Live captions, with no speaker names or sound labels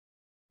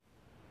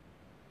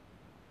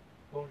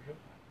Bonjour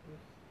à tous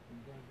et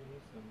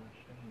bienvenue sur ma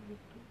chaîne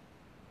YouTube.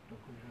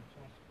 Donc aujourd'hui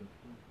on se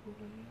retrouve pour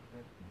une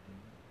nouvelle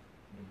vidéo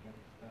de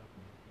Gangstar.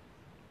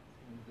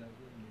 Si vous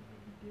avez aimé la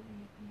vidéo,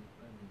 n'oubliez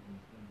pas de vous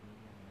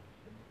abonner à la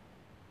chaîne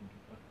et de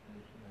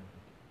partager la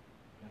vidéo.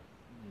 Merci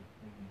et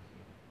bonne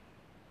vision.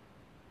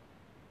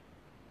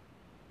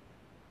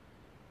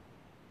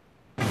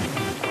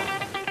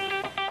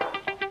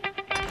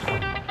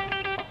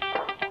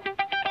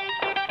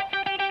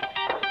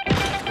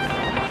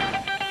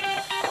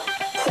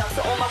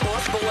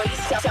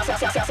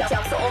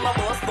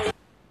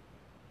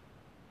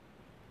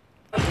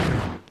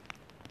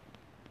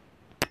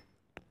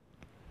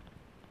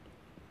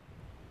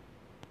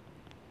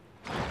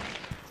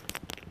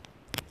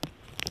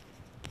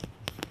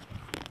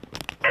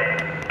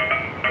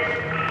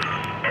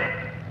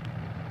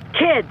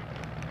 Kid,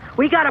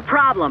 we got a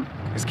problem.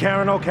 Is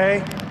Karen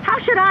okay? How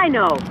should I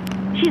know?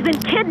 She's been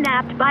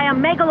kidnapped by a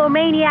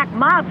megalomaniac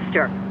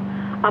mobster.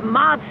 A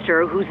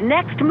mobster whose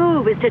next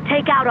move is to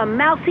take out a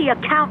mousy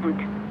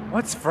accountant.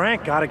 What's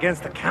Frank got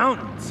against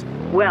accountants?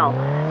 Well,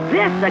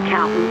 this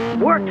accountant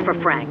worked for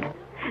Frank.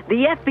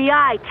 The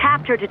FBI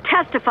tapped her to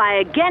testify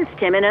against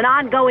him in an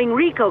ongoing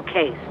RICO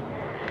case.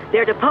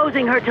 They're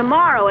deposing her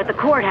tomorrow at the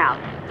courthouse.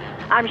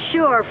 I'm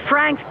sure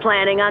Frank's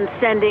planning on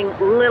sending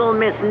Little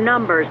Miss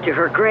Numbers to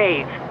her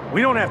grave.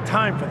 We don't have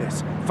time for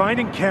this.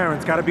 Finding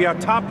Karen's gotta be our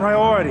top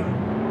priority.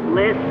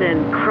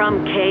 Listen,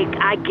 crumb cake,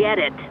 I get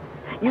it.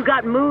 You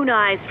got moon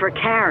eyes for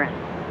Karen.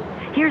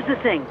 Here's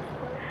the thing.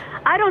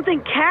 I don't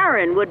think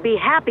Karen would be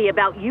happy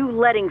about you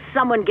letting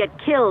someone get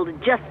killed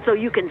just so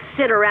you can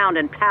sit around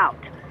and pout.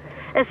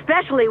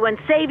 Especially when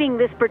saving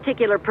this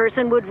particular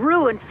person would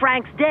ruin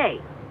Frank's day.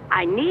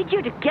 I need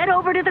you to get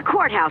over to the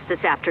courthouse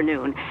this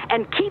afternoon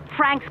and keep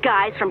Frank's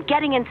guys from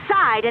getting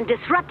inside and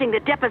disrupting the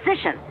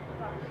deposition.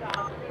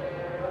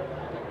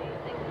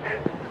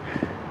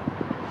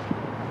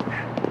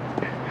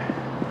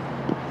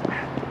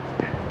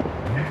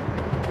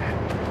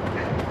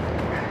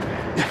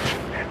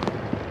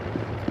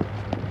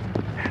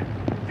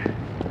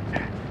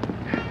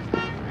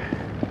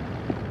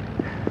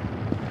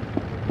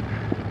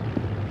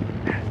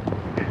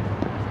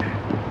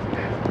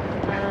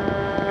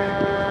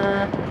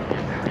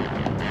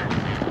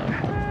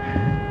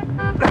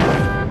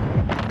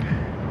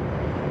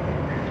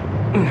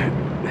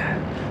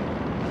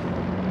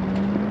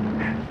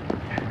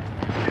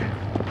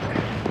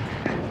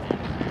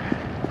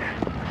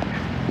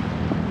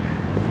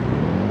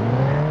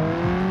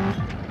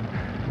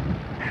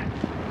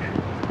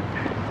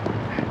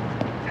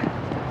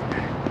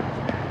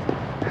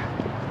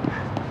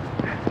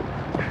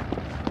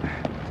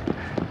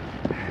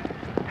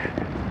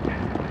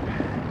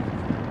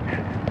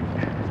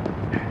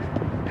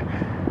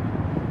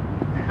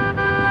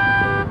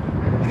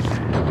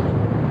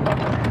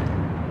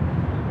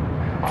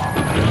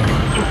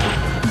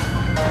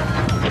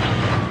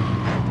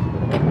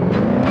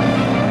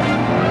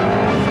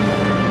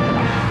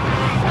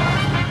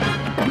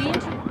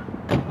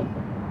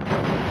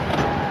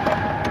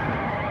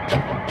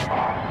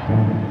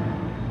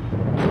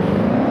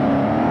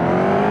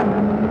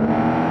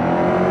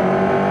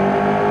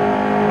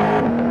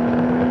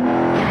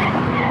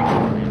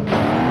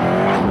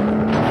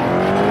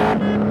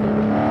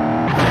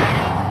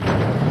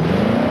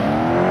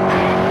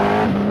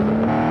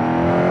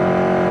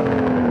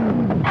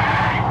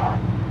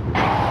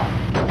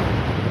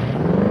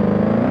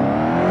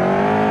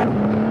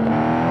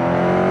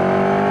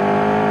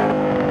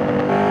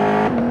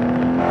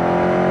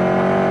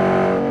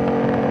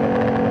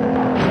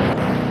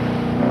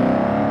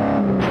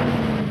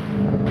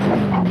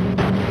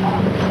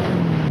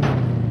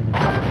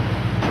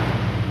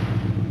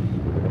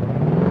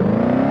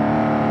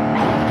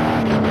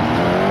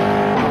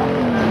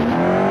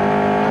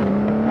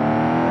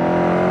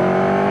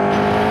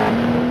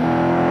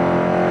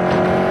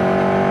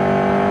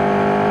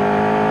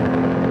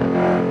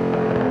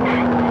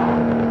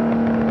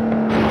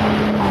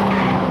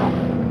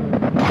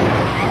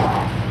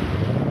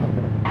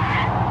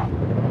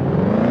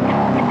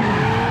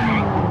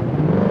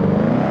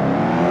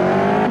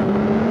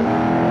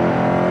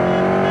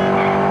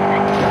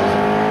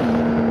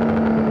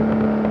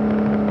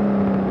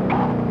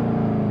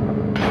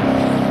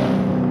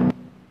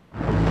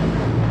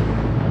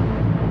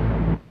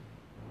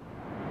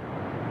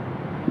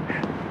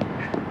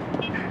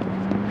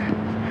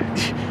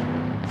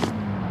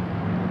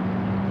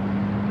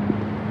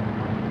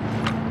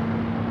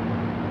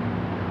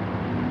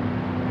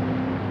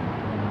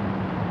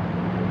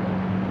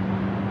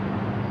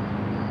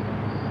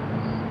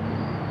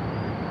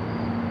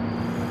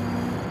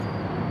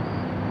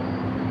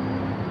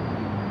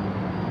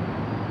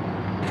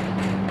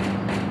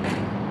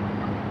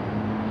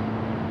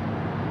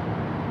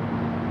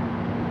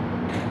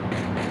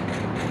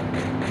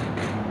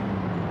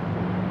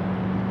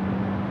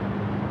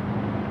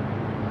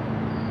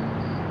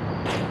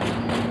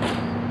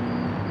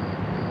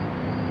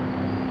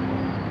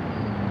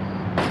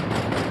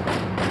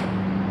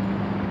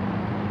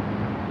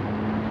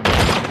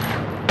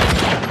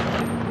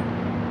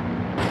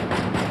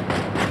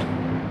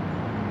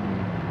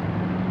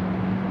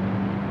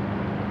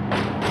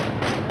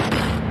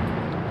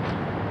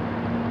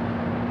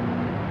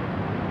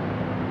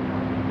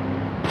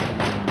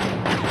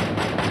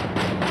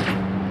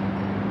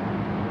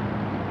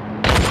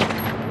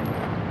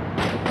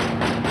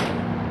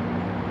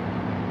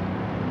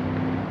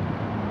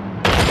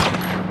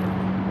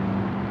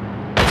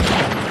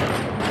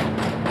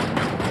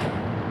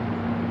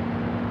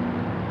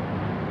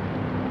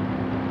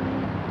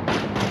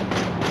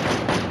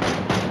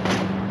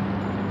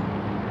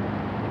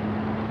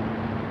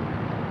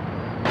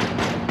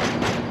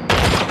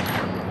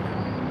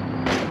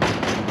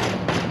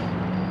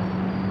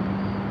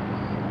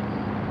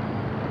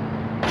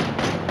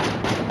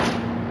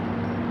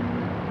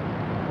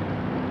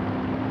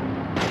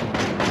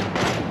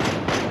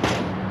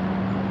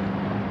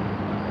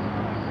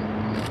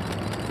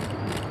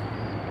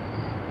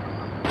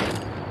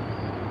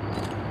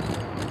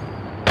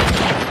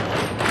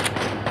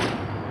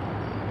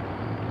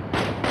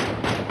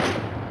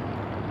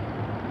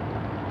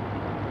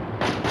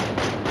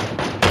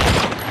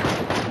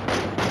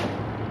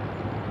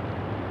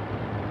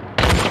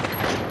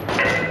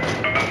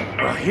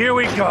 here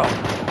we go.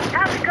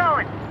 How's it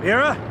going?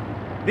 Vera?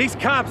 These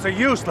cops are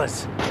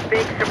useless.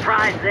 Big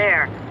surprise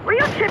there. Will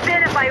you chip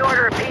in if I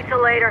order a pizza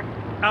later?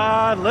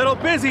 Little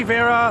busy,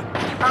 Vera.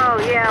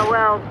 Oh, yeah,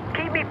 well,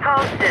 keep me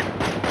posted.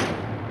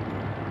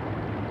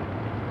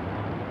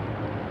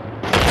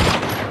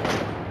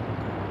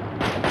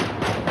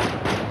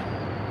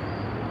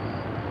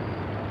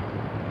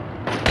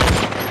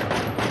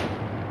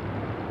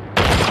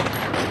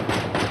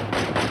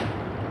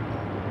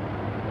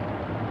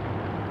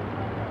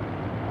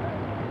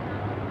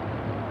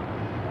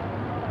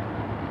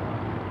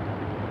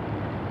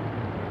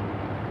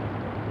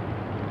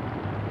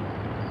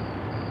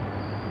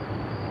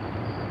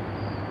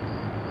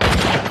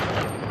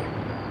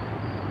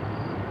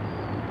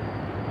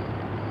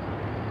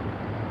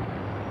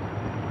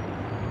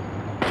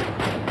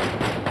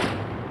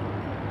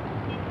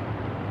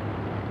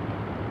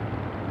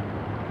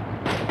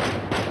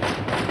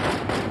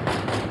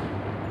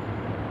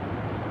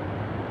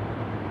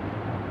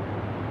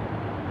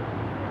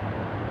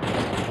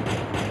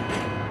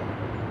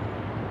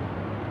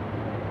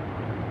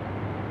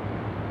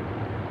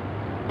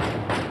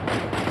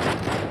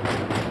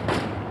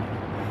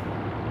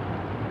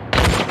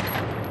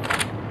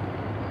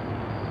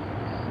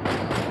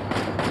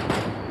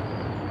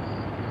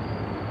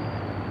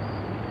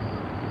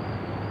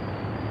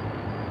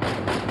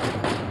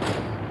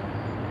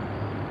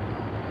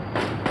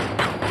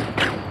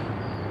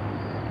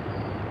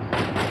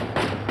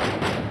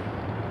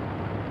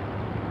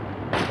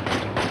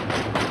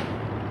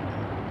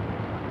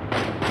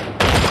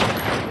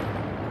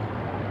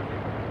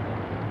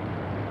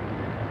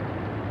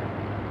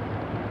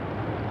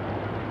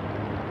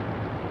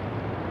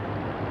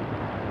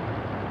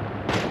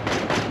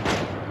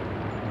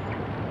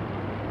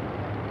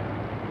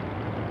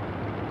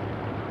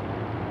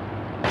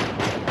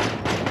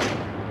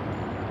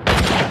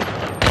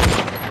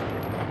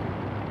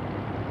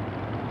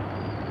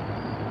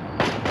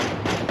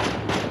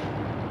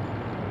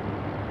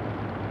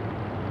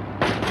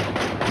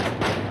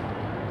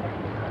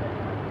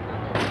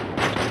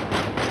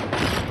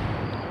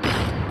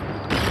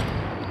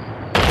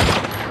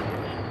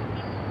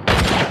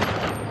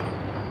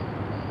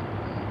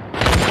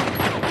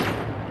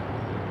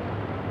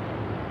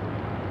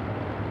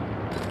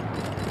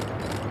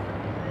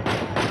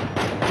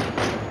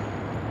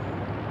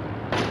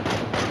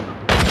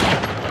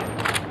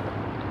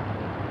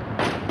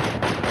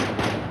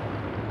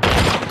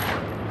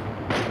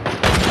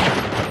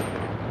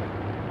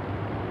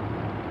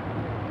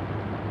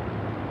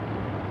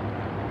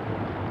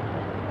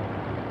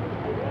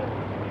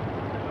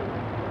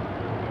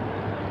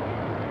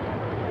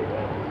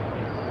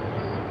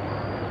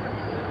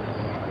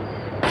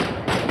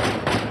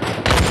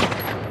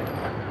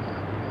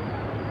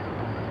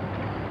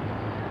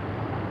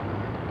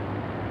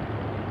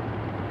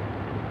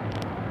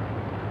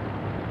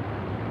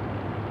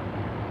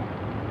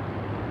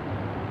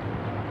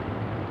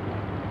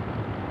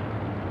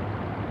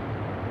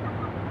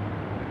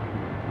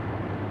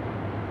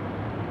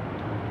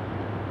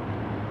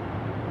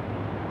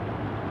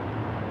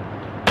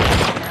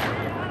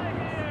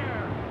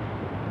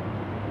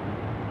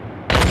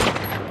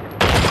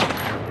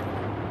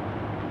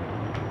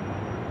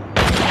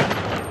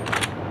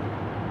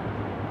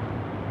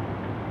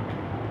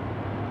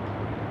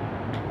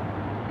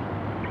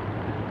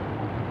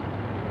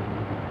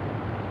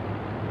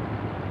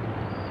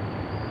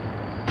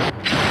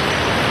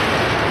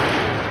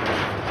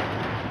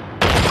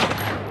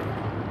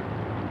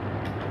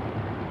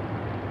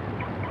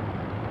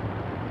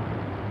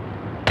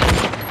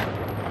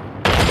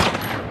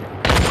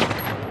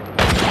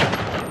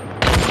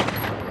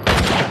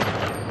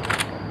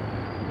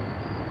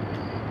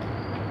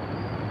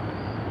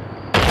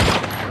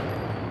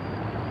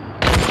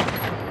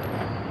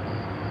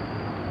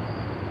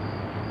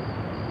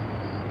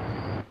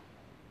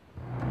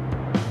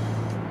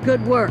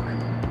 Good work.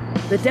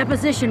 The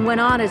deposition went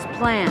on as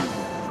planned.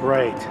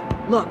 Great.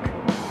 Look,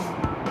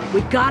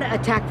 we gotta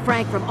attack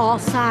Frank from all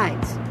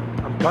sides.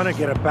 I'm gonna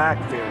get it back,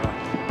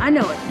 Vera. I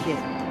know it,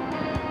 kid.